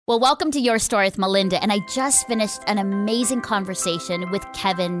Well, welcome to Your Story with Melinda, and I just finished an amazing conversation with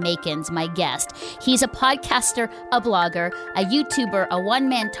Kevin Makins, my guest. He's a podcaster, a blogger, a YouTuber, a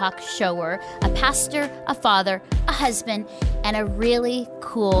one-man talk shower, a pastor, a father, a husband, and a really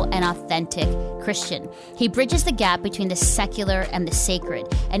cool and authentic Christian. He bridges the gap between the secular and the sacred,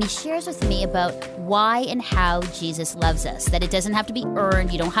 and he shares with me about why and how Jesus loves us, that it doesn't have to be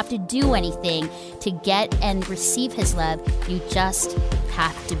earned, you don't have to do anything to get and receive his love, you just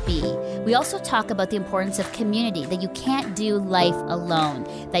have to be. We also talk about the importance of community, that you can't do life alone,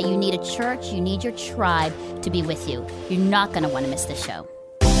 that you need a church, you need your tribe to be with you. You're not going to want to miss this show.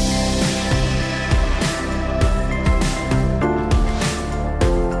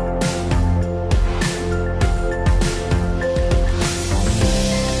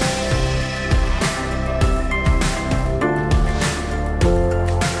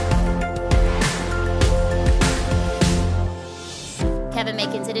 Kevin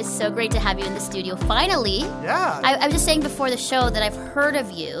Makins, it is so great to have you in the studio. Finally. Yeah. I was just saying before the show that I've heard of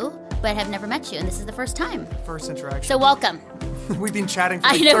you, but have never met you, and this is the first time. First interaction. So welcome. We've been chatting for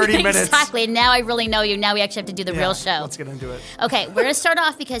 30 minutes. Exactly. Now I really know you. Now we actually have to do the real show. Let's get into it. Okay, we're going to start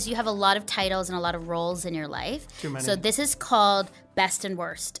off because you have a lot of titles and a lot of roles in your life. Too many. So this is called Best and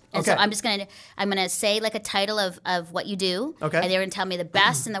Worst. And so I'm going to say like a title of what you do. Okay. And they're going to tell me the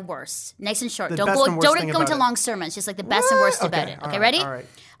best and the worst. Nice and short. Don't best and worst thing go into about long sermons. Just like the best and worst about it. Okay, ready? All right.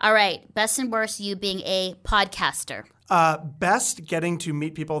 All right. Best and worst, you being a podcaster. Best, getting to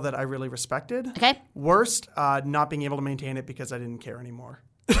meet people that I really respected. Okay. Worst, not being able to maintain it because I didn't care anymore.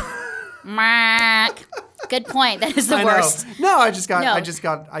 Good point. That is the I worst. know. No,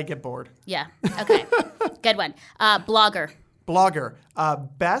 I get bored. Yeah. Okay. Good one. Blogger. Blogger.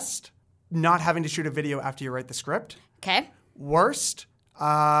 Best, not having to shoot a video after you write the script. Okay. Worst,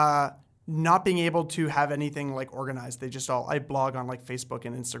 not being able to have anything like organized. I blog on like Facebook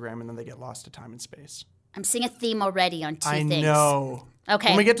and Instagram and then they get lost to time and space. I'm seeing a theme already on two things. I know. Okay.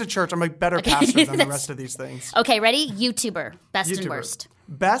 When we get to church, I'm a better pastor than the rest of these things. Okay, ready? YouTuber. Best and worst.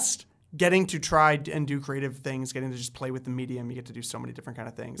 Best, getting to try and do creative things, getting to just play with the medium. You get to do so many different kind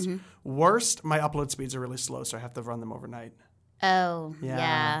of things. Mm-hmm. Worst, my upload speeds are really slow, so I have to run them overnight. Oh,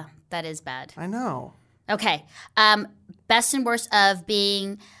 yeah. That is bad. I know. Okay. Best and worst of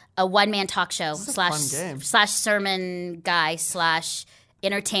being a one-man talk show slash sermon guy slash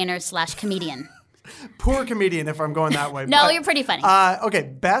entertainer slash comedian. Poor comedian if I'm going that way. No, you're pretty funny. Okay,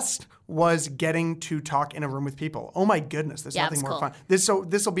 best was getting to talk in a room with people. Oh my goodness, there's nothing more fun. This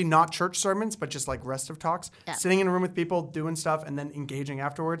will be not church sermons, but just like rest of talks. Yeah. Sitting in a room with people, doing stuff, and then engaging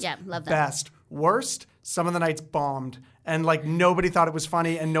afterwards. Yeah, love that. Best. Worst, some of the nights bombed. And like nobody thought it was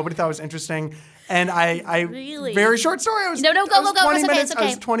funny and nobody thought it was interesting. And I really? Very short story. Go. It's okay. I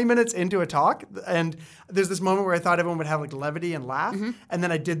was 20 minutes into a talk, and there's this moment where I thought everyone would have like levity and laugh, and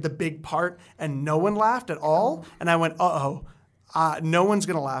then I did the big part, and no one laughed at all, and I went, no one's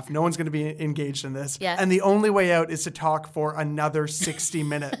going to laugh. No one's going to be engaged in this. Yeah. And the only way out is to talk for another 60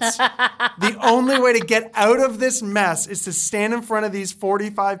 minutes. The only way to get out of this mess is to stand in front of these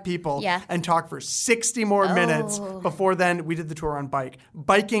 45 people and talk for 60 more minutes. Before then, we did the tour on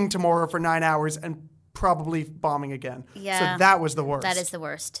biking tomorrow for 9 hours and probably bombing again. Yeah. So that was the worst. That is the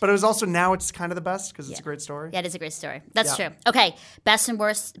worst. But it was also, now it's kind of the best because it's a great story. Yeah, it is a great story. That's true. Okay. Best and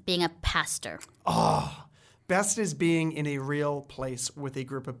worst being a pastor. Best is being in a real place with a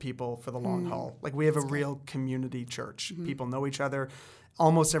group of people for the long haul. Like we have a real community church. Mm-hmm. People know each other.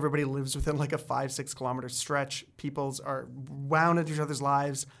 Almost everybody lives within like a 5-6 kilometer stretch. Peoples are wound into each other's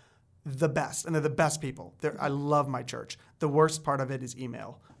lives. The best. And they're the best people. I love my church. The worst part of it is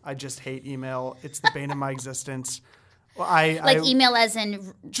email. I just hate email. It's the bane of my existence. Email as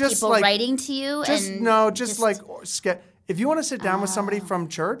in people writing to you? If you want to sit down with somebody from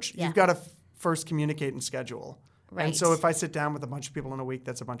church, you've got to first communicate and schedule. Right. And so if I sit down with a bunch of people in a week,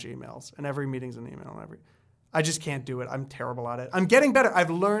 that's a bunch of emails. And every meeting's an email. I just can't do it. I'm terrible at it. I'm getting better.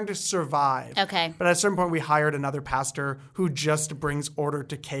 I've learned to survive. Okay. But at a certain point, we hired another pastor who just brings order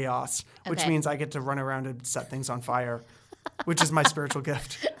to chaos, which means I get to run around and set things on fire, which is my spiritual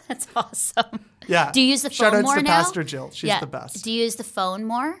gift. That's awesome. Yeah. Do you use the phone more now? Shout out to Pastor Jill. She's the best. Do you use the phone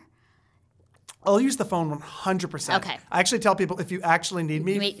more? I'll use the phone 100%. Okay. I actually tell people, if you actually need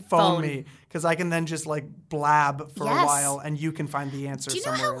me, phone me. Because I can then just like blab for a while and you can find the answer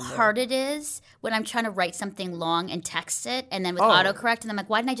somewhere. Do you know how hard it is when I'm trying to write something long and text it and then with autocorrect and I'm like,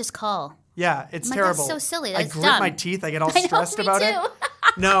 why didn't I just call? Yeah, it's terrible. That's so silly. I grit my teeth. I get all stressed about it.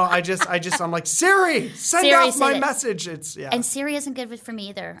 No, I'm like, Siri, send off my message. And Siri isn't good for me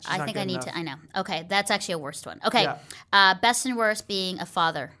either. I think I need to. I know. Okay, that's actually a worst one. Okay, best and worst being a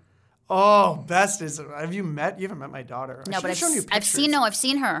father. Oh, best is, you haven't met my daughter. No, but shown you I've seen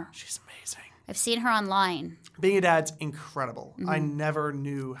her. She's amazing. I've seen her online. Being a dad's incredible. I never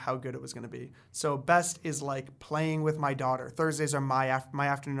knew how good it was going to be. So best is like playing with my daughter. Thursdays are my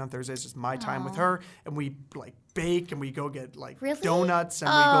afternoon on Thursdays is my time with her, and we like bake and we go get like donuts and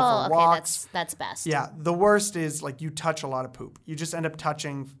we go for walks. That's best. Yeah, the worst is like you touch a lot of poop. You just end up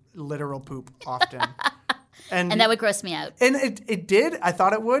touching literal poop often. And that would gross me out. And it did. I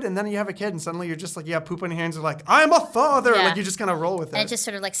thought it would. And then you have a kid and suddenly you're just like, poop on your hands. You're like, I'm a father. Yeah. Like you just kind of roll with it. And it just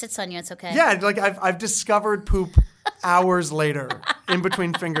sort of like sits on you. It's okay. Yeah, like I've discovered poop hours later in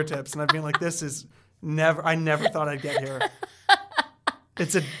between fingertips. And I've been like, I never thought I'd get here.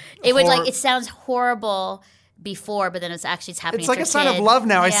 It sounds horrible before, but then it's happening. It's like a sign of love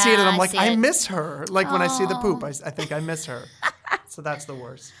now. Yeah, I see it and I'm like, I miss her. Like when I see the poop, I think I miss her. So that's the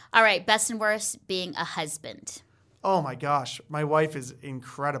worst. All right, best and worst being a husband. Oh my gosh, my wife is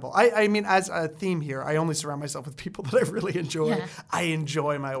incredible. I mean, as a theme here, I only surround myself with people that I really enjoy. Yeah. I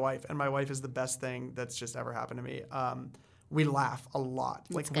enjoy my wife, and my wife is the best thing that's just ever happened to me. We laugh a lot.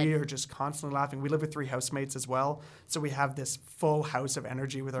 We are just constantly laughing. We live with 3 housemates as well. So we have this full house of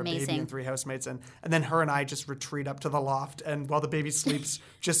energy with our baby and 3 housemates. And then her and I just retreat up to the loft. And while the baby sleeps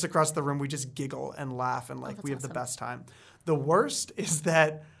just across the room, we just giggle and laugh. And we have the best time. The worst is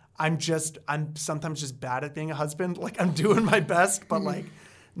that I'm sometimes just bad at being a husband. Like I'm doing my best, but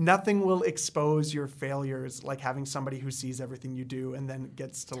nothing will expose your failures like having somebody who sees everything you do and then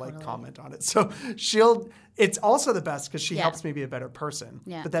gets to comment on it. So it's also the best because she helps me be a better person.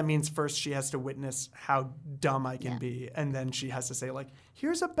 Yeah. But that means first she has to witness how dumb I can be. And then she has to say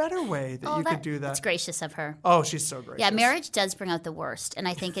here's a better way that you could do that. That's gracious of her. Oh, she's so gracious. Yeah, marriage does bring out the worst. And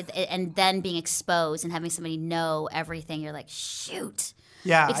I think and then being exposed and having somebody know everything, you're like, shoot.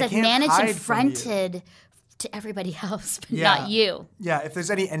 Yeah, because I've managed and fronted to everybody else, but not you. Yeah, if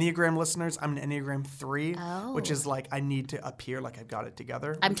there's any Enneagram listeners, I'm an Enneagram 3, which is I need to appear like I've got it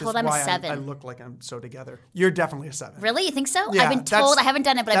together. I'm told I'm a 7. I look like I'm so together. You're definitely a 7. Really? You think so? Yeah, I've been told, I haven't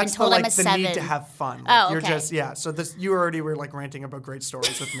done it, but I've been told I'm a 7. That's the need to have fun. You're just, so you already were ranting about great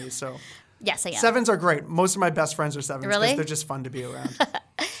stories with me, so. Yes, I am. 7s are great. Most of my best friends are 7s because really? They're just fun to be around.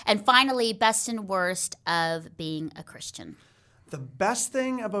 And finally, best and worst of being a Christian. The best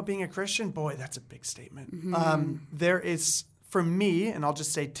thing about being a Christian, boy, that's a big statement. Mm-hmm. There is, for me, and I'll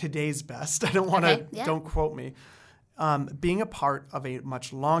just say today's best. I don't want to, don't quote me. Being a part of a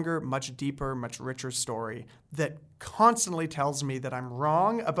much longer, much deeper, much richer story that constantly tells me that I'm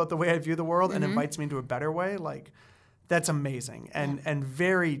wrong about the way I view the world and invites me into a better way, that's amazing and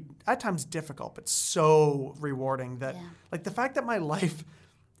very, at times difficult, but so rewarding that, the fact that my life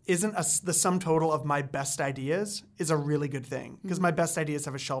isn't the sum total of my best ideas is a really good thing because my best ideas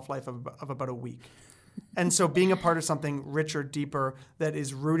have a shelf life of about a week. And so being a part of something richer, deeper, that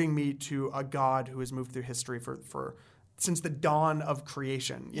is rooting me to a God who has moved through history for since the dawn of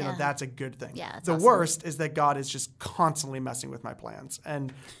creation, that's a good thing. Yeah, the worst is that God is just constantly messing with my plans.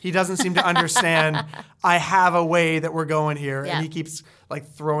 And he doesn't seem to understand I have a way that we're going here. Yeah. And he keeps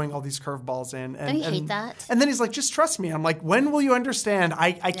throwing all these curveballs in. And you hate that. And then he's like, just trust me. I'm like, when will you understand?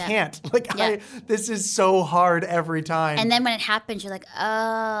 I can't. This is so hard every time. And then when it happens, you're like, oh.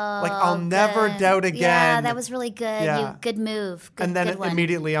 I'll never doubt again. Yeah, that was really good. Yeah. Good move. And then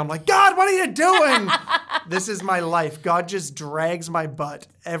immediately I'm like, God, what are you doing? This is my life. God just drags my butt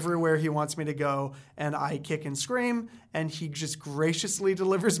everywhere he wants me to go, and I kick and scream, and he just graciously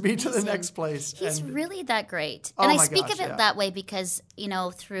delivers me to the next place. He's really that great. And I speak of it that way because,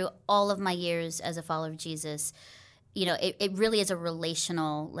 through all of my years as a follower of Jesus, it really is a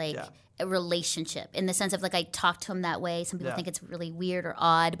relational, a relationship in the sense of I talk to him that way. Some people think it's really weird or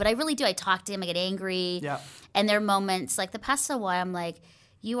odd, but I really do. I talk to him, I get angry. Yeah. And there are moments, the past little while, I'm like,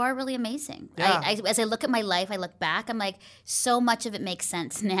 you are really amazing. Yeah. As I look at my life, I look back, I'm like, so much of it makes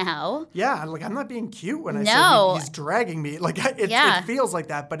sense now. Yeah, I'm not being cute when I say he's dragging me. It feels like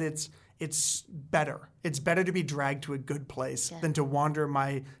that, but it's better. It's better to be dragged to a good place than to wander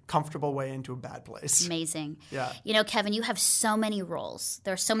my comfortable way into a bad place. Amazing. Yeah. Kevin, you have so many roles.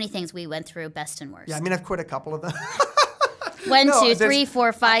 There are so many things we went through, best and worst. Yeah, I mean, I've quit a couple of them. 1, 2, 3,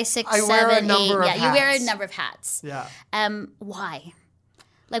 4, 5, 6, 7, 8. Yeah, you wear a number of hats. Yeah. Why?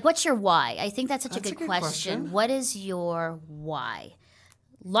 What's your why? I think that's such a good question. What is your why?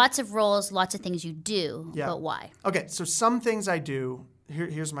 Lots of roles, lots of things you do, but why? Okay, so some things I do,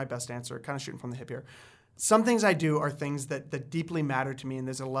 here's my best answer, kind of shooting from the hip here. Some things I do are things that deeply matter to me, and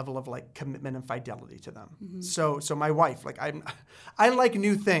there's a level of commitment and fidelity to them. Mm-hmm. So my wife, I like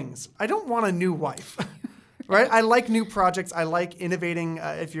new things. I don't want a new wife. Right? I like new projects. I like innovating.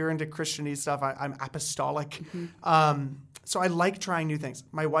 If you're into Christianese stuff, I'm apostolic. Mm-hmm. So I like trying new things.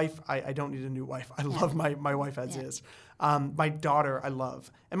 My wife, I don't need a new wife. I love my wife as is. My daughter, I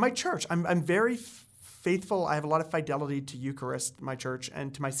love. And my church, I'm very faithful. I have a lot of fidelity to Eucharist, my church,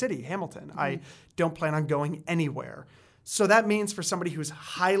 and to my city, Hamilton. I don't plan on going anywhere. So that means for somebody who's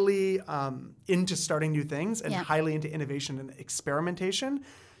highly into starting new things and highly into innovation and experimentation,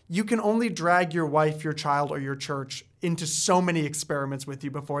 you can only drag your wife, your child, or your church into so many experiments with you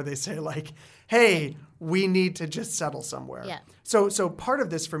before they say like, hey, we need to just settle somewhere. Yeah. So part of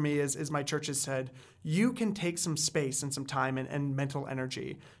this for me is my church has said, you can take some space and some time and mental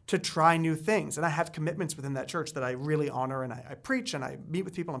energy to try new things. And I have commitments within that church that I really honor, and I preach and I meet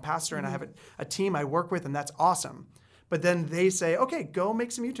with people and pastor, and I have a team I work with, and that's awesome. But then they say, okay, go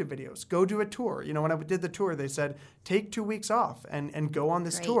make some YouTube videos. Go do a tour. You know, when I did the tour, they said, take 2 weeks off and go on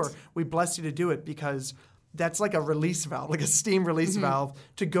this tour. We bless you to do it because that's like a release valve, like a steam release valve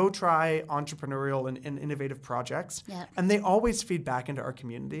to go try entrepreneurial and innovative projects. Yeah. And they always feed back into our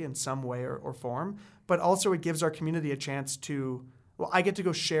community in some way or form. But also it gives our community a chance to, well, I get to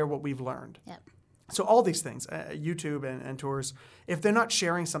go share what we've learned. Yep. So all these things, YouTube and tours, if they're not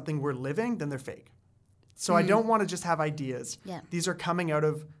sharing something we're living, then they're fake. So I don't want to just have ideas. Yeah. These are coming out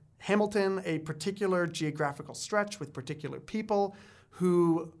of Hamilton, a particular geographical stretch with particular people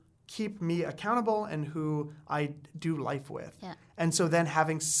who keep me accountable and who I do life with. Yeah. And so then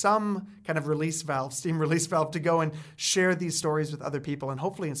having some kind of release valve, steam release valve, to go and share these stories with other people and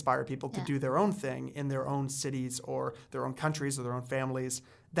hopefully inspire people to do their own thing in their own cities or their own countries or their own families,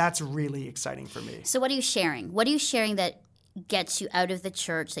 that's really exciting for me. So what are you sharing? What are you sharing that gets you out of the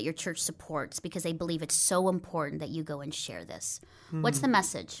church, that your church supports because they believe it's so important that you go and share this? What's the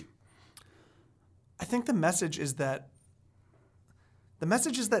message? I think the message is that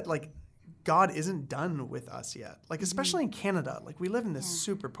like God isn't done with us yet. Like especially in Canada, like we live in this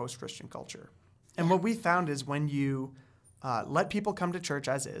super post-Christian culture. And what we found is when you let people come to church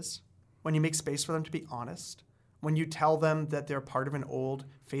as is, when you make space for them to be honest, when you tell them that they're part of an old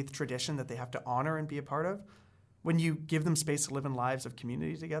faith tradition that they have to honor and be a part of, when you give them space to live in lives of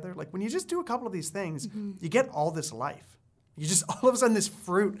community together, like when you just do a couple of these things, you get all this life. You just, all of a sudden, this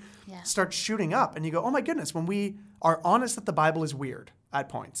fruit starts shooting up. And you go, oh my goodness, when we are honest that the Bible is weird at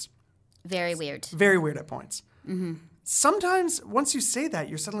points. Very weird. Very weird at points. Sometimes, once you say that,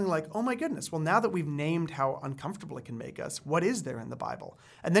 you're suddenly like, oh my goodness, well, now that we've named how uncomfortable it can make us, what is there in the Bible?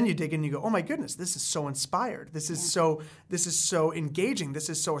 And then you dig in and you go, oh my goodness, this is so inspired. This is so engaging. This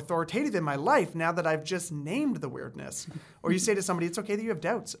is so authoritative in my life now that I've just named the weirdness. Or you say to somebody, it's okay that you have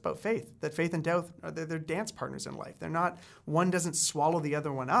doubts about faith, that faith and doubt, they're dance partners in life. They're not, one doesn't swallow the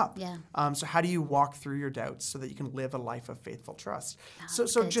other one up. Yeah. So how do you walk through your doubts so that you can live a life of faithful trust? So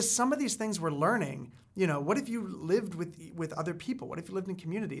just some of these things we're learning. You know, what if you lived with other people? What if you lived in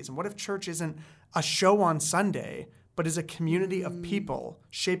communities? And what if church isn't a show on Sunday, but is a community of people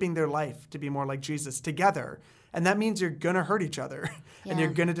shaping their life to be more like Jesus together? And that means you're going to hurt each other and you're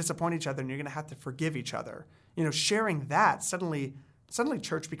going to disappoint each other and you're going to have to forgive each other. You know, sharing that, suddenly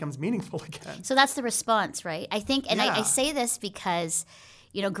church becomes meaningful again. So that's the response, right? I think, and I say this because,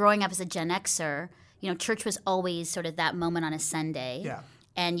 you know, growing up as a Gen Xer, you know, church was always sort of that moment on a Sunday. Yeah.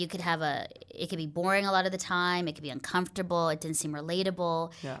 And you could have it could be boring a lot of the time. It could be uncomfortable. It didn't seem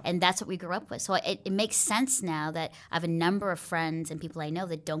relatable. Yeah. And that's what we grew up with. So it makes sense now that I have a number of friends and people I know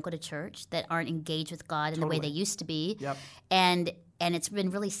that don't go to church, that aren't engaged with God in the way they used to be. Yep. And it's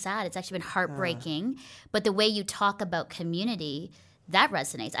been really sad. It's actually been heartbreaking. But the way you talk about community, that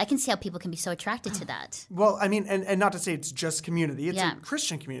resonates. I can see how people can be so attracted to that. Well, I mean, and not to say it's just community. It's a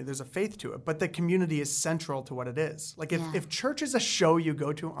Christian community. There's a faith to it. But the community is central to what it is. Like if church is a show you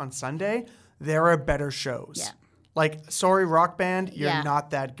go to on Sunday, there are better shows. Yeah. Like, sorry, rock band, you're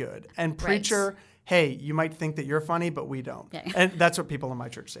not that good. And preacher, hey, you might think that you're funny, but we don't. Yeah. And that's what people in my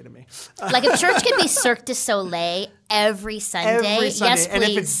church say to me. Like if church could be Cirque du Soleil every Sunday, yes, please. And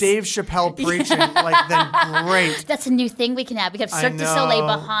if it's Dave Chappelle preaching, like then great. That's a new thing we can have. We can have Cirque du Soleil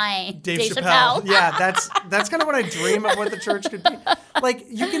behind Dave Chappelle. Yeah, that's kind of what I dream of what the church could be. Like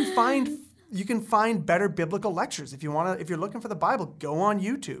you can find better biblical lectures if you're looking for the Bible. Go on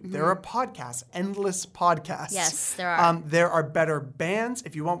YouTube. Mm-hmm. There are podcasts, endless podcasts. Yes, there are. There are better bands.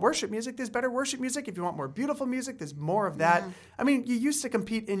 If you want worship music, there's better worship music. If you want more beautiful music, there's more of that. Yeah. I mean, you used to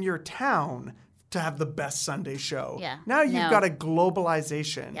compete in your town to have the best Sunday show. Yeah. Now you've got a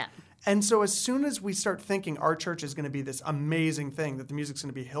globalization. Yeah. And so as soon as we start thinking our church is going to be this amazing thing, that the music's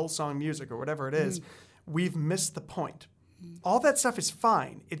going to be Hillsong music or whatever it is, we've missed the point. All that stuff is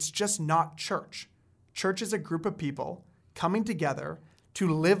fine. It's just not church. Church is a group of people coming together to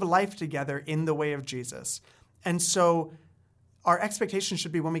live life together in the way of Jesus. And so our expectation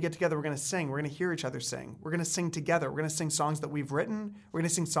should be when we get together, we're going to sing. We're going to hear each other sing. We're going to sing together. We're going to sing songs that we've written. We're going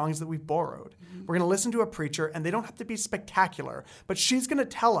to sing songs that we've borrowed. We're going to listen to a preacher, and they don't have to be spectacular, but she's going to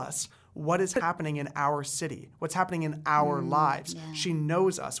tell us what is happening in our city, what's happening in our lives. Yeah. She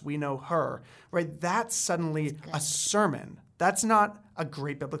knows us. We know her, right? That's suddenly a sermon. That's not a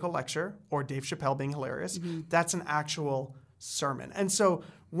great biblical lecture or Dave Chappelle being hilarious. That's an actual sermon. And so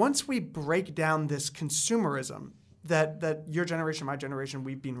once we break down this consumerism, that your generation, my generation,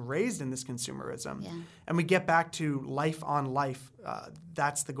 we've been raised in this consumerism, and we get back to life on life,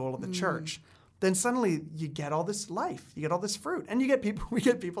 that's the goal of the church, then suddenly you get all this life, you get all this fruit, and we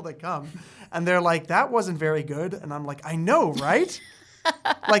get people that come, and they're like, that wasn't very good, and I'm like, I know, right?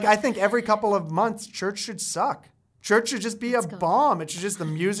 Like, I think every couple of months, church should suck. Church should just be a bomb. It should just, the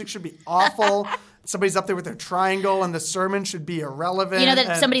music should be awful. Somebody's up there with their triangle, and the sermon should be irrelevant. You know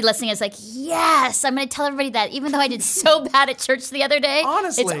that somebody listening is like, yes, I'm going to tell everybody that, even though I did so bad at church the other day.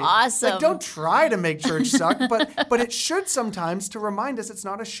 Honestly, it's awesome. Like, don't try to make church suck, but it should sometimes to remind us it's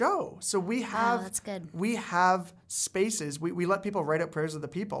not a show. So we have that's good. We have spaces. We let people write out prayers of the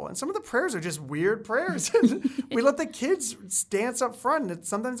people, and some of the prayers are just weird prayers. We let the kids dance up front, and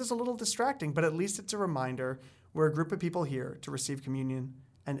sometimes it's a little distracting, but at least it's a reminder we're a group of people here to receive communion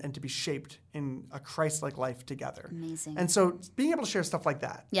and to be shaped in a Christ-like life together. Amazing. And so being able to share stuff like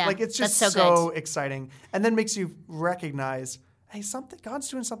that, Yeah, like it's just that's so exciting, and then makes you recognize, hey, God's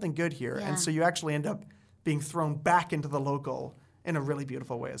doing something good here. Yeah. And so you actually end up being thrown back into the local in a really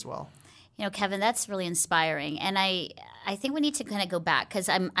beautiful way as well. You know, Kevin, that's really inspiring. And I think we need to kind of go back, because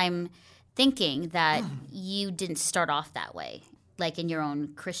I'm thinking that you didn't start off that way, like in your own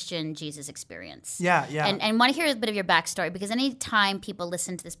Christian Jesus experience. Yeah. And want to hear a bit of your backstory, because anytime people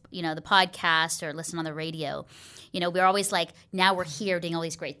listen to this, you know, the podcast or listen on the radio, you know, we're always like, now we're here doing all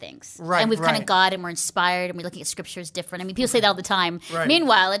these great things. Right, and we've kind right. of got, and we're inspired, and we're looking at scriptures different. I mean, people say that all the time. Right.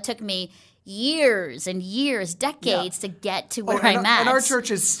 Meanwhile, it took me years and years, decades to get to where I'm at. And our church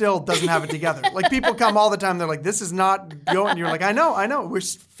still doesn't have it together. Like, people come all the time. They're like, this is not going. You're like, I know. We're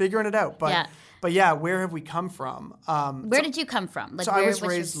figuring it out. But yeah, where have we come from? Where did you come from? Like, so where, I was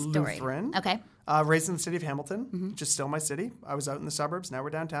what's raised your story? Lutheran. Okay. Raised in the city of Hamilton, which is still my city. I was out in the suburbs. Now we're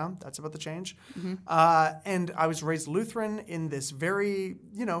downtown. That's about to change. And I was raised Lutheran in this very,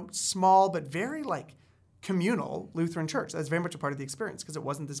 small but very communal Lutheran church. That's very much a part of the experience, because it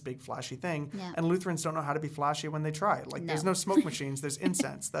wasn't this big flashy thing. Yeah. And Lutherans don't know how to be flashy when they try. There's no smoke machines. There's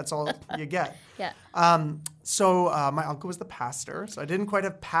incense. That's all you get. Yeah. So my uncle was the pastor. So I didn't quite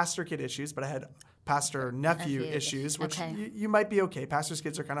have pastor kid issues, but I had pastor nephew issues, which you might be okay. Pastor's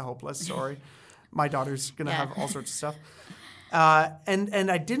kids are kind of hopeless. Sorry. My daughter's going to have all sorts of stuff.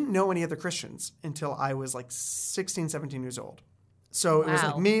 And I didn't know any other Christians until I was 16, 17 years old. So it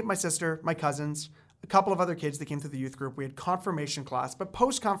was me, my sister, my cousins, a couple of other kids that came through the youth group. We had confirmation class, but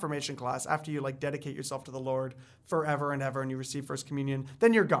post-confirmation class, after you dedicate yourself to the Lord forever and ever and you receive First Communion,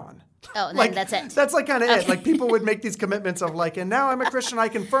 then you're gone. Oh, and then that's it. That's kind of it. People would make these commitments of and now I'm a Christian, I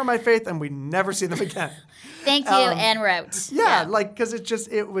confirm my faith, and we never see them again. Thank you, and we're out. Yeah, because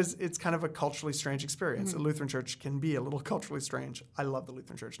it's kind of a culturally strange experience. A Lutheran church can be a little culturally strange. I love the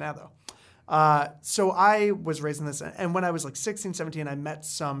Lutheran church now, though. So I was raised in this, and when I was 16, 17, I met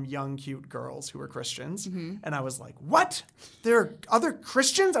some young, cute girls who were Christians, and I was like, what? There are other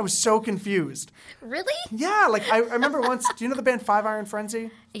Christians? I was so confused. Really? Yeah, I remember once, do you know the band Five Iron Frenzy?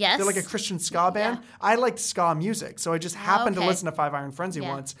 Yes. They're a Christian ska band. Yeah. I liked ska music, so I just happened to listen to Five Iron Frenzy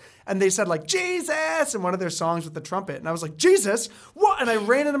once, and they said Jesus in one of their songs with the trumpet, and I was like, Jesus? What? And I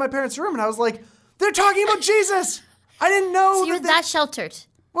ran into my parents' room, and I was like, they're talking about Jesus! I didn't know. So you were that sheltered.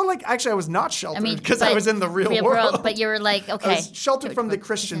 Well, actually, I was not sheltered because I was in the real world. But you were okay. I was sheltered from the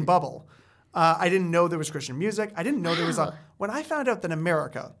Christian bubble. I didn't know there was Christian music. I didn't know there was when I found out that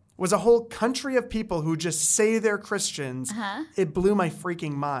America was a whole country of people who just say they're Christians, it blew my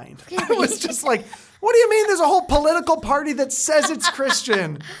freaking mind. I was just like, what do you mean there's a whole political party that says it's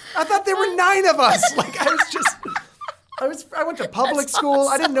Christian? I thought there were 9 of us. I went to public school.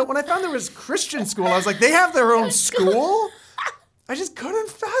 Awesome. I didn't know. When I found there was Christian school, I was like, they have their own school? I just couldn't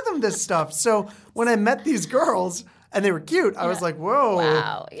fathom this stuff. So when I met these girls and they were cute, I was like, whoa.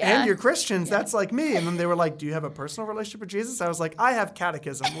 Wow. Yeah. And you're Christians. Yeah. That's like me. And then they were like, do you have a personal relationship with Jesus? I was like, I have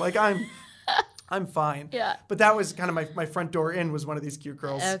catechism. I'm fine. Yeah. But that was kind of my front door in was one of these cute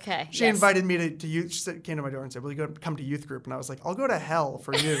girls. Okay. She invited me to youth. She came to my door and said, will you come to youth group? And I was like, I'll go to hell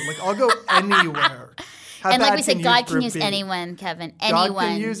for you. I'll go anywhere. And like we said, God can use anyone, Kevin. Anyone. God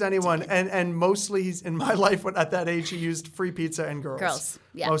can use anyone. And mostly he's in my life at that age, he used free pizza and girls. Girls,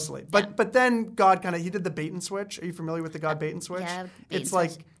 yeah. Mostly. But then God he did the bait and switch. Are you familiar with the God bait and switch? Yeah. It's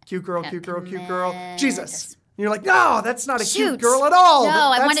cute girl, cute girl, cute girl. Jesus. you're like, no, that's not a Shoot. cute girl at all. No,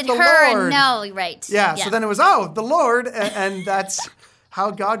 I That's wanted the her. Lord. No, right. Yeah, so then it was, the Lord. And that's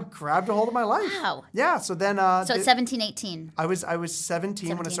how God grabbed a hold of my life. Wow. Yeah, so then... So it's 17, 18. I was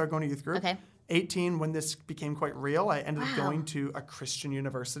 17 when I started going to youth group. Okay. 18 when this became quite real. I ended up going to a Christian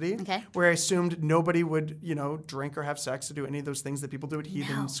university where I assumed nobody would, drink or have sex or do any of those things that people do at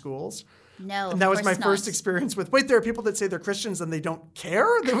heathen schools. No, and that was my not. first experience with, there are people that say they're Christians and they don't care?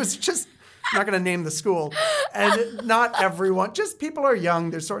 There was just... I'm not going to name the school. And not everyone, just people are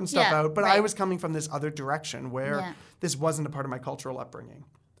young, they're sorting stuff out. But I was coming from this other direction where this wasn't a part of my cultural upbringing.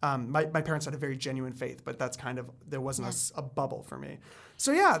 My parents had a very genuine faith, but that's kind of, there wasn't a bubble for me.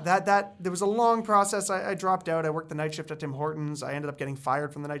 So yeah, that there was a long process. I dropped out. I worked the night shift at Tim Hortons. I ended up getting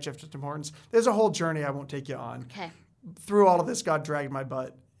fired from the night shift at Tim Hortons. There's a whole journey I won't take you on. Okay. Through all of this, God dragged my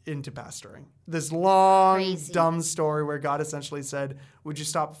butt into pastoring. This long, dumb story where God essentially said, would you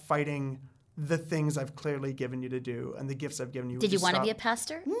stop fighting the things I've clearly given you to do and the gifts I've given you? Did you want to be a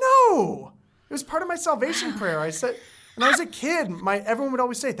pastor? No! It was part of my salvation prayer. I said... When I was a kid, everyone would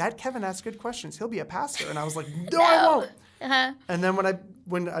always say, that Kevin asks good questions. He'll be a pastor. And I was like, no. I won't. Uh-huh. And then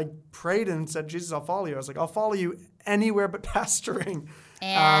when I prayed and said, Jesus, I'll follow you, I was like, I'll follow you anywhere but pastoring.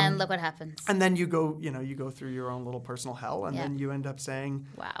 And look what happens. And then you go through your own little personal hell, and then you end up saying,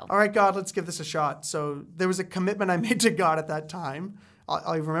 wow. All right, God, let's give this a shot. So there was a commitment I made to God at that time.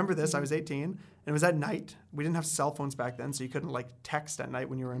 I remember this. I was 18, and it was at night. We didn't have cell phones back then, so you couldn't text at night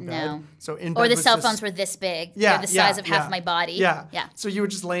when you were in bed. No. So in bed or the cell phones were this big. Yeah, They're the size of half my body. Yeah. Yeah. So you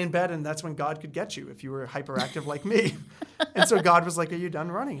would just lay in bed, and that's when God could get you if you were hyperactive like me. And so God was like, are you done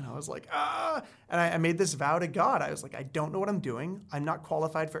running? And I was like, ah. And I made this vow to God. I was like, I don't know what I'm doing. I'm not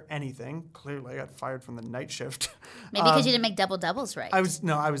qualified for anything. Clearly, I got fired from the night shift. Maybe because you didn't make double doubles right. I was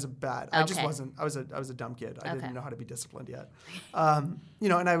bad. I just wasn't. I was a dumb kid. I didn't know how to be disciplined yet.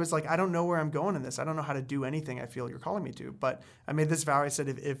 And I was like, I don't know where I'm going in this. I don't know how to do anything I feel you're calling me to. But I made this vow. I said,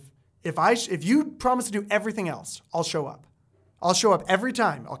 if you promise to do everything else, I'll show up. I'll show up every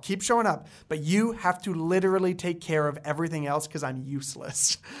time. I'll keep showing up. But you have to literally take care of everything else because I'm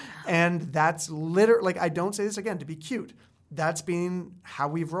useless. And that's literally, I don't say this again to be cute. That's been how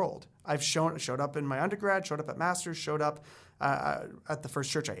we've rolled. I've showed up in my undergrad, showed up at Masters, showed up at the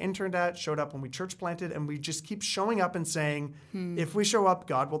first church I interned at, showed up when we church planted, and we just keep showing up and saying, if we show up,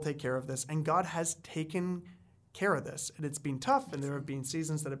 God will take care of this. And God has taken care of this. And it's been tough, and there have been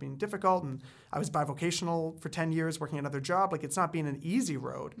seasons that have been difficult, and I was bivocational for 10 years working another job. It's not been an easy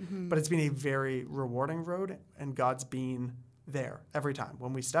road, but it's been a very rewarding road, and God's been there every time.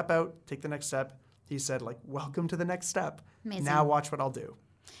 When we step out, take the next step, he said, welcome to the next step. Amazing. Now watch what I'll do.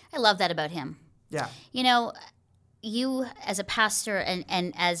 I love that about him. Yeah. You as a pastor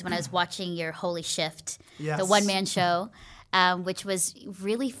and as when I was watching your Holy Shift, yes. the one-man show, which was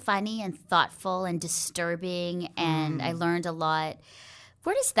really funny and thoughtful and disturbing, and I learned a lot.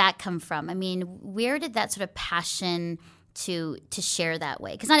 Where does that come from? I mean, where did that sort of passion to share that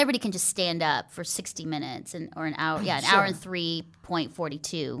way? Because not everybody can just stand up for 60 minutes or an hour. Yeah, an hour and 3.42 minutes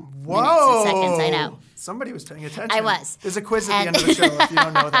and seconds. I know. Somebody was paying attention. I was. There's a quiz at the end of the show. If you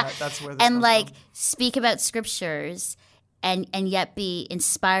don't know that, that's where this comes from. Speak about scriptures and yet be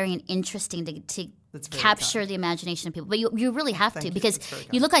inspiring and interesting to capture the imagination of people. But you really have to, because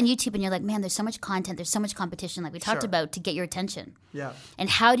you look on YouTube and you're like, man, there's so much content, there's so much competition, like we talked about, to get your attention. Yeah. And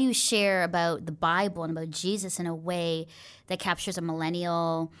how do you share about the Bible and about Jesus in a way that captures a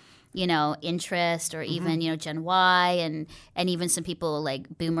millennial, interest, or even, Gen Y and even some people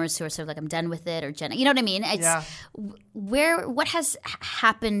like boomers who are sort of like, I'm done with it, or Gen, you know what I mean? It's what has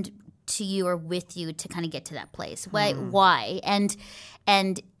happened to you or with you to kind of get to that place? Why?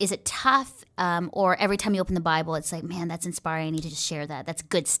 And is it tough, or every time you open the Bible, it's like, man, that's inspiring. I need to just share that. That's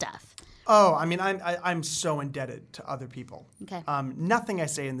good stuff. Oh, I mean, I'm so indebted to other people. Okay. Nothing I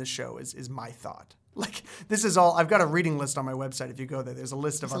say in this show is my thought. This is all. I've got a reading list on my website. If you go there, there's a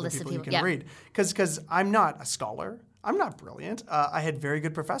list of other people you can read. Because I'm not a scholar. I'm not brilliant. I had very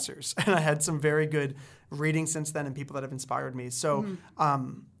good professors, and I had some very good reading since then, and people that have inspired me. So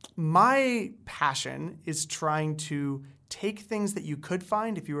my passion is trying to take things that you could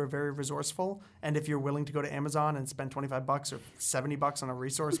find if you were very resourceful, and if you're willing to go to Amazon and spend $25 or $70 on a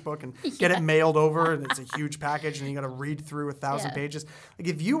resource book and get it mailed over, and it's a huge package, and you got to read through 1,000 pages.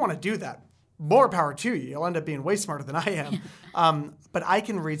 If you want to do that, more power to you. You'll end up being way smarter than I am. But I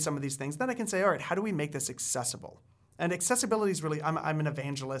can read some of these things. Then I can say, all right, how do we make this accessible? And accessibility is really, I'm an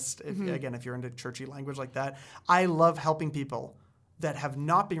evangelist. If you're into churchy language like that, I love helping people that have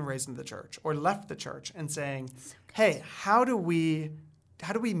not been raised in the church or left the church and saying, hey, how do we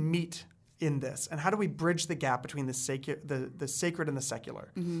meet in this? And how do we bridge the gap between the sacred and the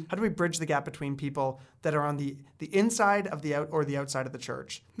secular? Mm-hmm. How do we bridge the gap between people that are on the inside of the outside of the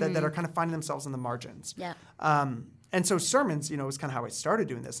church, that are kind of finding themselves in the margins? Yeah. And so sermons, was kind of how I started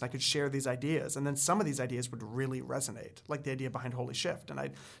doing this, and I could share these ideas. And then some of these ideas would really resonate, like the idea behind Holy Shift. And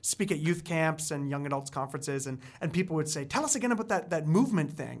I'd speak at youth camps and young adults conferences, and people would say, tell us again about that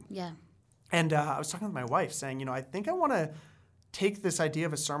movement thing. Yeah. And I was talking with my wife saying, I think I want to take this idea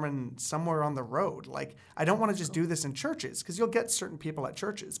of a sermon somewhere on the road. Like, I don't want to just do this in churches, because you'll get certain people at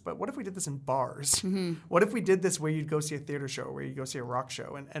churches. But what if we did this in bars? Mm-hmm. What if we did this where you'd go see a theater show, where you'd go see a rock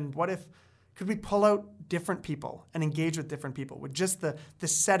show? And what if... could we pull out different people and engage with different people with just the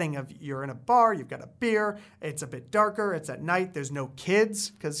setting of you're in a bar, you've got a beer, it's a bit darker, it's at night, there's no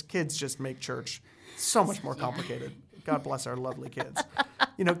kids, because kids just make church so much more complicated. God bless our lovely kids.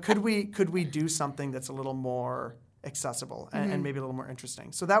 Could we do something that's a little more accessible and maybe a little more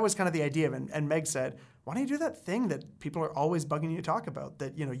interesting? So that was kind of the idea of it. And Meg said, why don't you do that thing that people are always bugging you to talk about,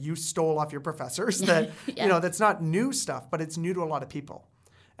 that you stole off your professors, that that's not new stuff, but it's new to a lot of people.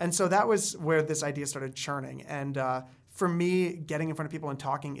 And so that was where this idea started churning. And for me, getting in front of people and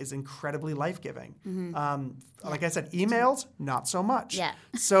talking is incredibly life-giving. Mm-hmm. Like I said, emails, not so much. Yeah.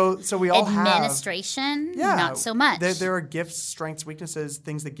 So we all have... Administration, not so much. There are gifts, strengths, weaknesses,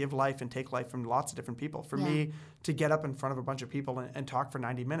 things that give life and take life from lots of different people. For me, to get up in front of a bunch of people and talk for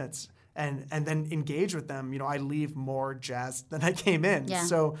 90 minutes and then engage with them, I leave more jazzed than I came in. Yeah.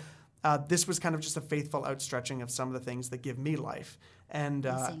 So this was kind of just a faithful outstretching of some of the things that give me life. And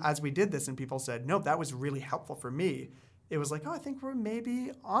as we did this and people said, no, that was really helpful for me, it was like, I think we're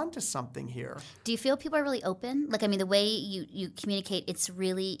maybe onto something here. Do you feel people are really open? Like, the way you communicate, it's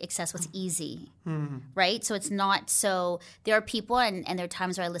really accessible. It's easy, right? So it's not so... There are people, and there are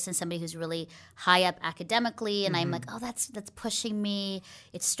times where I listen to somebody who's really high up academically, and I'm like, that's pushing me.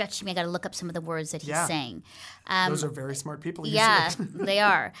 It's stretching me. I got to look up some of the words that he's saying. Those are very smart people. Yeah, they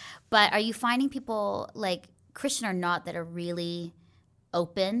are. But are you finding people, like, Christian or not, that are really...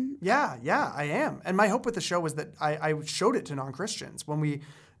 open? Yeah, I am. And my hope with the show was that I showed it to non-Christians. When we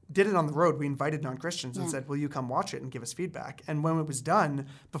did it on the road, we invited non-Christians and said, will you come watch it and give us feedback? And when it was done,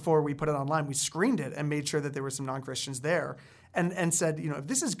 before we put it online, we screened it and made sure that there were some non-Christians there and said, if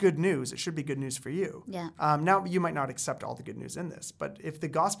this is good news, it should be good news for you. Yeah. Now, you might not accept all the good news in this, but if the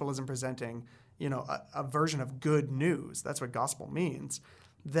gospel isn't presenting, a version of good news, that's what gospel means,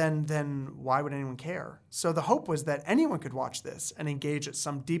 then why would anyone care? So the hope was that anyone could watch this and engage at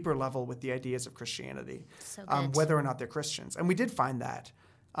some deeper level with the ideas of Christianity, whether or not they're Christians. And we did find that.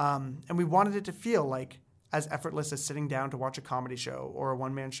 And we wanted it to feel like as effortless as sitting down to watch a comedy show or a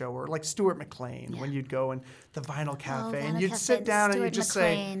one-man show, or like Stuart McLean when you'd go in the Vinyl Cafe and you'd sit down and you'd just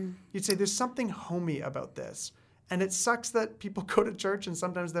say, there's something homey about this. And it sucks that people go to church and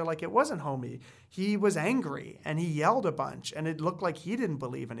sometimes they're like, it wasn't homey. He was angry and he yelled a bunch and it looked like he didn't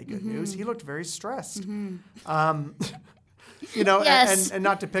believe any good news. He looked very stressed. Yes. and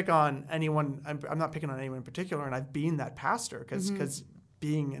not to pick on anyone. I'm not picking on anyone in particular, and I've been that pastor because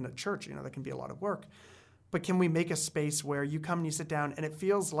being in a church, that can be a lot of work. But can we make a space where you come and you sit down and it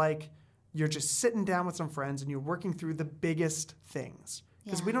feels like you're just sitting down with some friends and you're working through the biggest things?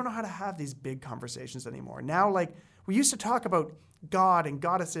 Because we don't know how to have these big conversations anymore. Now, like, we used to talk about God and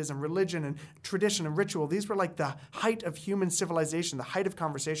goddesses and religion and tradition and ritual. These were like the height of human civilization, the height of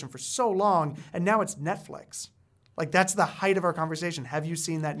conversation for so long, and now it's Netflix. Like, that's the height of our conversation. Have you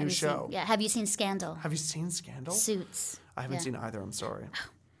seen that new show? Have you seen Scandal? Have you seen Scandal? Suits. I haven't seen either, I'm sorry.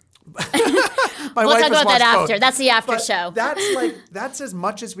 We'll talk about that after. That's the after show. That's as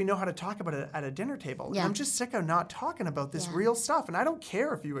much as we know how to talk about it at a dinner table. Yeah. I'm just sick of not talking about this real stuff. And I don't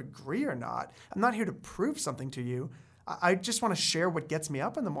care if you agree or not. I'm not here to prove something to you. I just want to share what gets me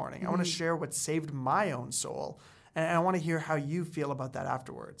up in the morning. I want to share what saved my own soul. And I want to hear how you feel about that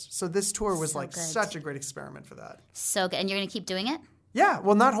afterwards. So this tour was such a great experiment for that. So good. And you're going to keep doing it? Yeah,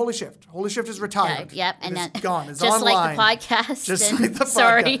 well, not Holy Shift. Holy Shift is retired. Yep, and it's gone. It's just online. Like the podcast. Just like the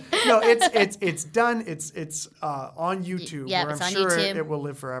sorry. podcast. No, it's done. It's on YouTube. Yeah, where it's I'm on sure YouTube. It will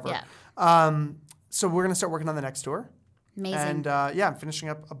live forever. Yeah. So we're gonna start working on the next tour. Amazing. And I'm finishing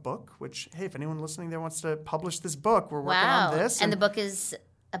up a book. Which, hey, if anyone listening there wants to publish this book, we're working on this. And the book is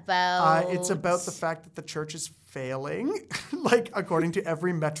about. It's about the fact that the church is failing, like according to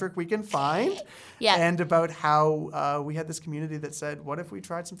every metric we can find. Yeah. And about how we had this community that said, what if we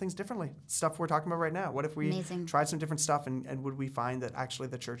tried some things differently? Stuff we're talking about right now. What if we tried some different stuff and would we find that actually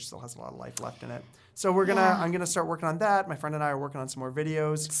the church still has a lot of life left in it? So I'm gonna start working on that. My friend and I are working on some more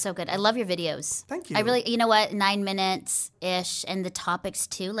videos. So good. I love your videos. Thank you. I really, 9 minutes-ish, and the topics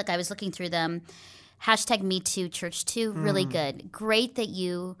too. Like I was looking through them. #MeTooChurch too, really good. Great that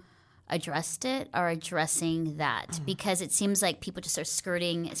you addressed it are addressing that, because it seems like people just are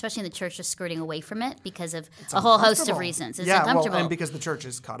skirting, especially in the church, just skirting away from it because of a whole host of reasons. It's uncomfortable. Well, and because the church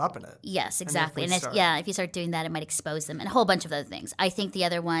is caught up in it. Yes, exactly. And if you start doing that, it might expose them, and a whole bunch of other things. I think the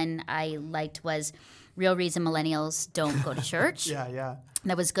other one I liked was Real Reason Millennials Don't Go to Church. Yeah.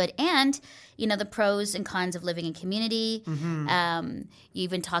 That was good. And, the pros and cons of living in community. You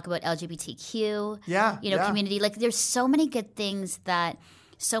even talk about LGBTQ, community. Like, there's so many good things that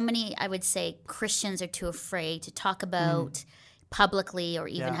so many, I would say, Christians are too afraid to talk about publicly or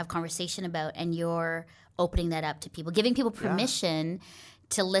even have conversation about. And you're opening that up to people, giving people permission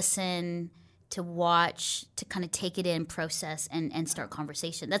to listen, to watch, to kind of take it in, process, and start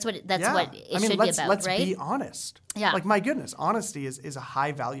conversation. That's what it should be about, let's right? Be honest. Yeah. Like, my goodness, honesty is a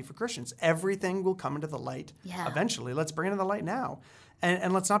high value for Christians. Everything will come into the light eventually. Let's bring it into the light now.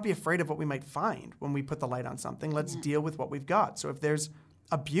 And let's not be afraid of what we might find when we put the light on something. Let's deal with what we've got. So if there's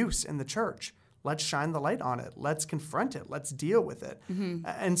abuse in the church, let's shine the light on it. Let's confront it. Let's deal with it.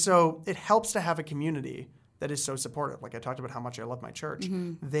 And so it helps to have a community that is so supportive. Like I talked about how much I love my church.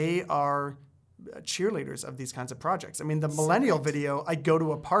 They are cheerleaders of these kinds of projects. I mean, the millennial video, I go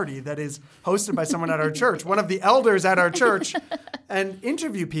to a party that is hosted by someone at our church, one of the elders at our church, and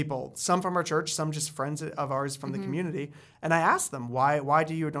interview people, some from our church, some just friends of ours from the community. And I ask them, why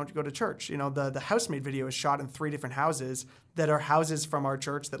do you or don't you go to church? The housemaid video is shot in 3 different houses that are houses from our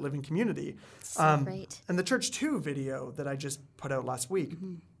church that live in community. Great. And the Church 2 video that I just put out last week,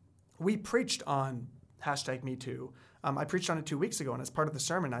 we preached on #MeToo. I preached on it 2 weeks ago, and as part of the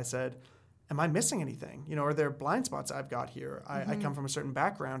sermon, I said, am I missing anything? Are there blind spots I've got here? I come from a certain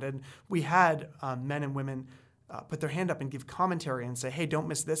background, and we had men and women put their hand up and give commentary and say, hey, don't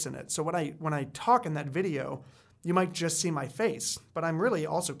miss this in it. So when I talk in that video, you might just see my face, but I'm really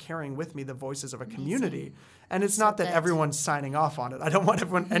also carrying with me the voices of a community. And it's not that everyone's signing off on it. I don't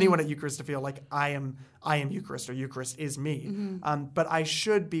want anyone at Eucharist to feel like I am Eucharist or Eucharist is me. But I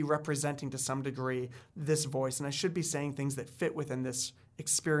should be representing to some degree this voice, and I should be saying things that fit within this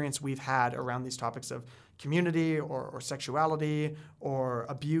experience we've had around these topics of community or sexuality or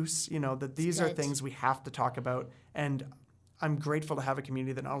abuse, that these are things we have to talk about. And I'm grateful to have a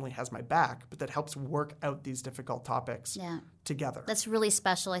community that not only has my back, but that helps work out these difficult topics together. That's really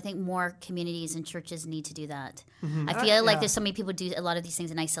special. I think more communities and churches need to do that. I feel like there's so many people do a lot of these things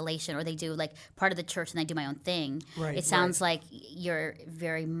in isolation, or they do like part of the church and I do my own thing. It sounds like you're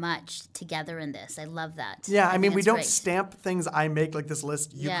very much together in this. I love that. Yeah, I mean, we don't stamp things I make like this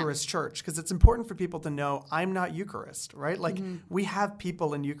list, Eucharist Church, because it's important for people to know I'm not Eucharist, right? Like we have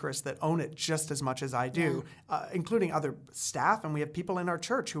people in Eucharist that own it just as much as I do, including other staff, and we have people in our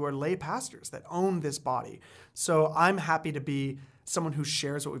church who are lay pastors that own this body. So I'm happy to be someone who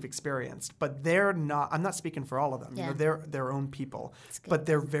shares what we've experienced, but I'm not speaking for all of them. They're their own people, but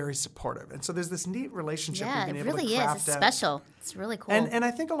they're very supportive. And so there's this neat relationship we've been able to craft. Yeah, it really is. It's special. It's really cool. And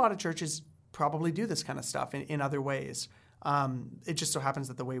I think a lot of churches probably do this kind of stuff in other ways. It just so happens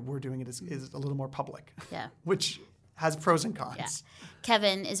that the way we're doing it is a little more public, which has pros and cons. Yeah.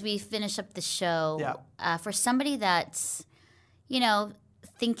 Kevin, as we finish up the show, for somebody that's,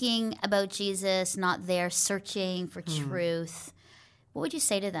 thinking about Jesus, not there, searching for truth, what would you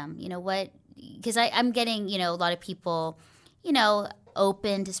say to them? Because I'm getting, a lot of people,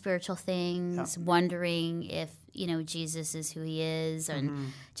 open to spiritual things, wondering if, Jesus is who he is,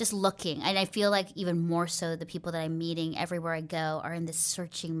 and just looking. And I feel like even more so the people that I'm meeting everywhere I go are in this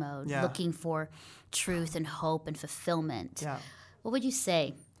searching mode, looking for truth and hope and fulfillment. Yeah. What would you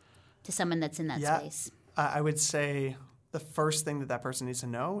say to someone that's in that space? I would say the first thing that person needs to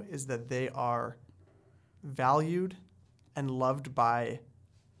know is that they are valued and loved by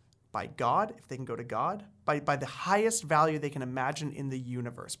God, if they can go to God, by the highest value they can imagine in the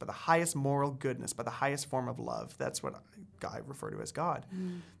universe, by the highest moral goodness, by the highest form of love. That's what I refer to as God,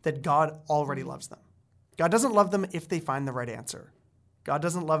 that God already loves them. God doesn't love them if they find the right answer. God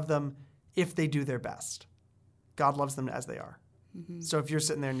doesn't love them if they do their best. God loves them as they are. So if you're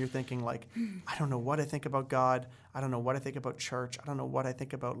sitting there and you're thinking like, I don't know what I think about God, I don't know what I think about church, I don't know what I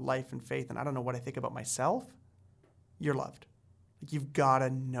think about life and faith, and I don't know what I think about myself, you're loved. You've got to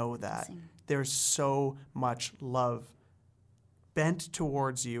know that. There's so much love bent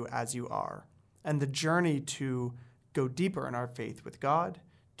towards you as you are. And the journey to go deeper in our faith with God,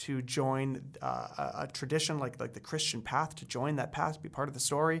 to join a tradition like the Christian path, to join that path, be part of the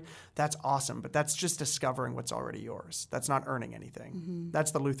story, that's awesome. But that's just discovering what's already yours. That's not earning anything. That's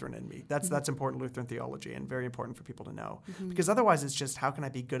the Lutheran in me. That's important Lutheran theology and very important for people to know. Because otherwise it's just, how can I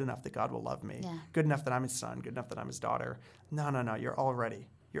be good enough that God will love me? Good enough that I'm his son, good enough that I'm his daughter. No. You're already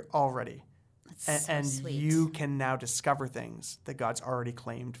and sweet. you can now discover things that God's already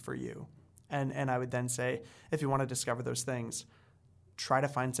claimed for you. And I would then say, if you want to discover those things, try to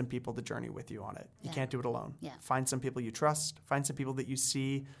find some people to journey with you on it. You can't do it alone. Yeah. Find some people you trust. Find some people that you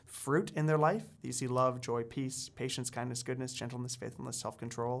see fruit in their life. That you see love, joy, peace, patience, kindness, goodness, gentleness, faithfulness,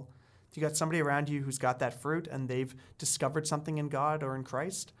 self-control. If you got somebody around you who's got that fruit and they've discovered something in God or in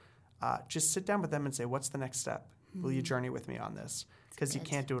Christ, just sit down with them and say, what's the next step? Will you journey with me on this? Because you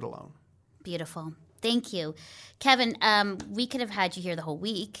can't do it alone. Beautiful. Thank you, Kevin. We could have had you here the whole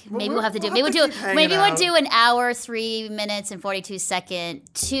week. Well, Maybe we'll have to do. we'll Maybe have we'll do an hour, 3 minutes and 42-second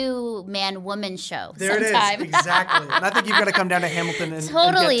 2-man-woman show. There sometime. it is, exactly. And I think you've got to come down to Hamilton and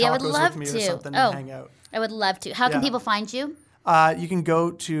Totally, get I would tacos love with me to. or something and hang out. I would love to. How can Yeah. people find you? You can go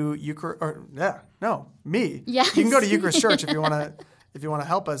to me. Yes. You can go to Eucharist Church if you want to. If you want to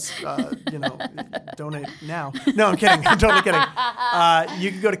help us, donate now. No, I'm kidding. I'm totally kidding.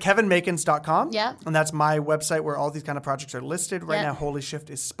 You can go to kevinmakins.com. Yeah. And that's my website where all these kind of projects are listed. Right Yeah. now, Holy Shift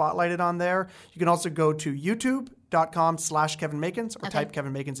is spotlighted on there. You can also go to youtube.com/Kevin Makins or type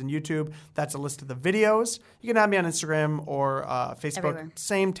Kevin Makins in YouTube. That's a list of the videos. You can add me on Instagram or Facebook. Everywhere.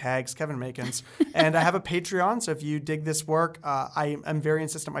 Same tags, Kevin Makins. And I have a Patreon. So if you dig this work, I'm very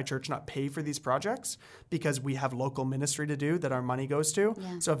insistent my church not pay for these projects because we have local ministry to do that our money goes to.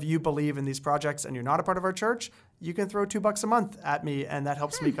 Yeah. So if you believe in these projects and you're not a part of our church, you can throw $2 a month at me, and that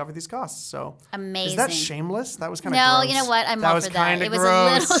helps me cover these costs. So Amazing. Is that shameless? That was kind of No, gross. you know what? I'm that all was for that. kinda It was gross.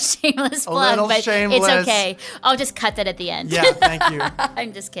 a little shameless plug, little but shameless. it's okay. I'll just cut that at the end. Yeah, thank you.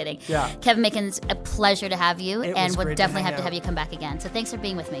 I'm just kidding. Yeah. Kevin Makins, a pleasure to have you, It and was we'll great to definitely hang have to out. have you come back again. So thanks for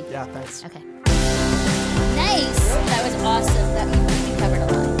being with me. Yeah, thanks. Okay. Nice. That was awesome. That we covered a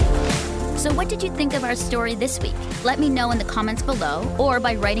lot. So what did you think of our story this week? Let me know in the comments below or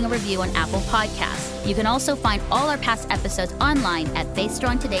by writing a review on Apple Podcasts. You can also find all our past episodes online at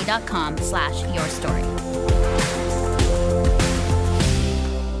faithstrongtoday.com/yourstory.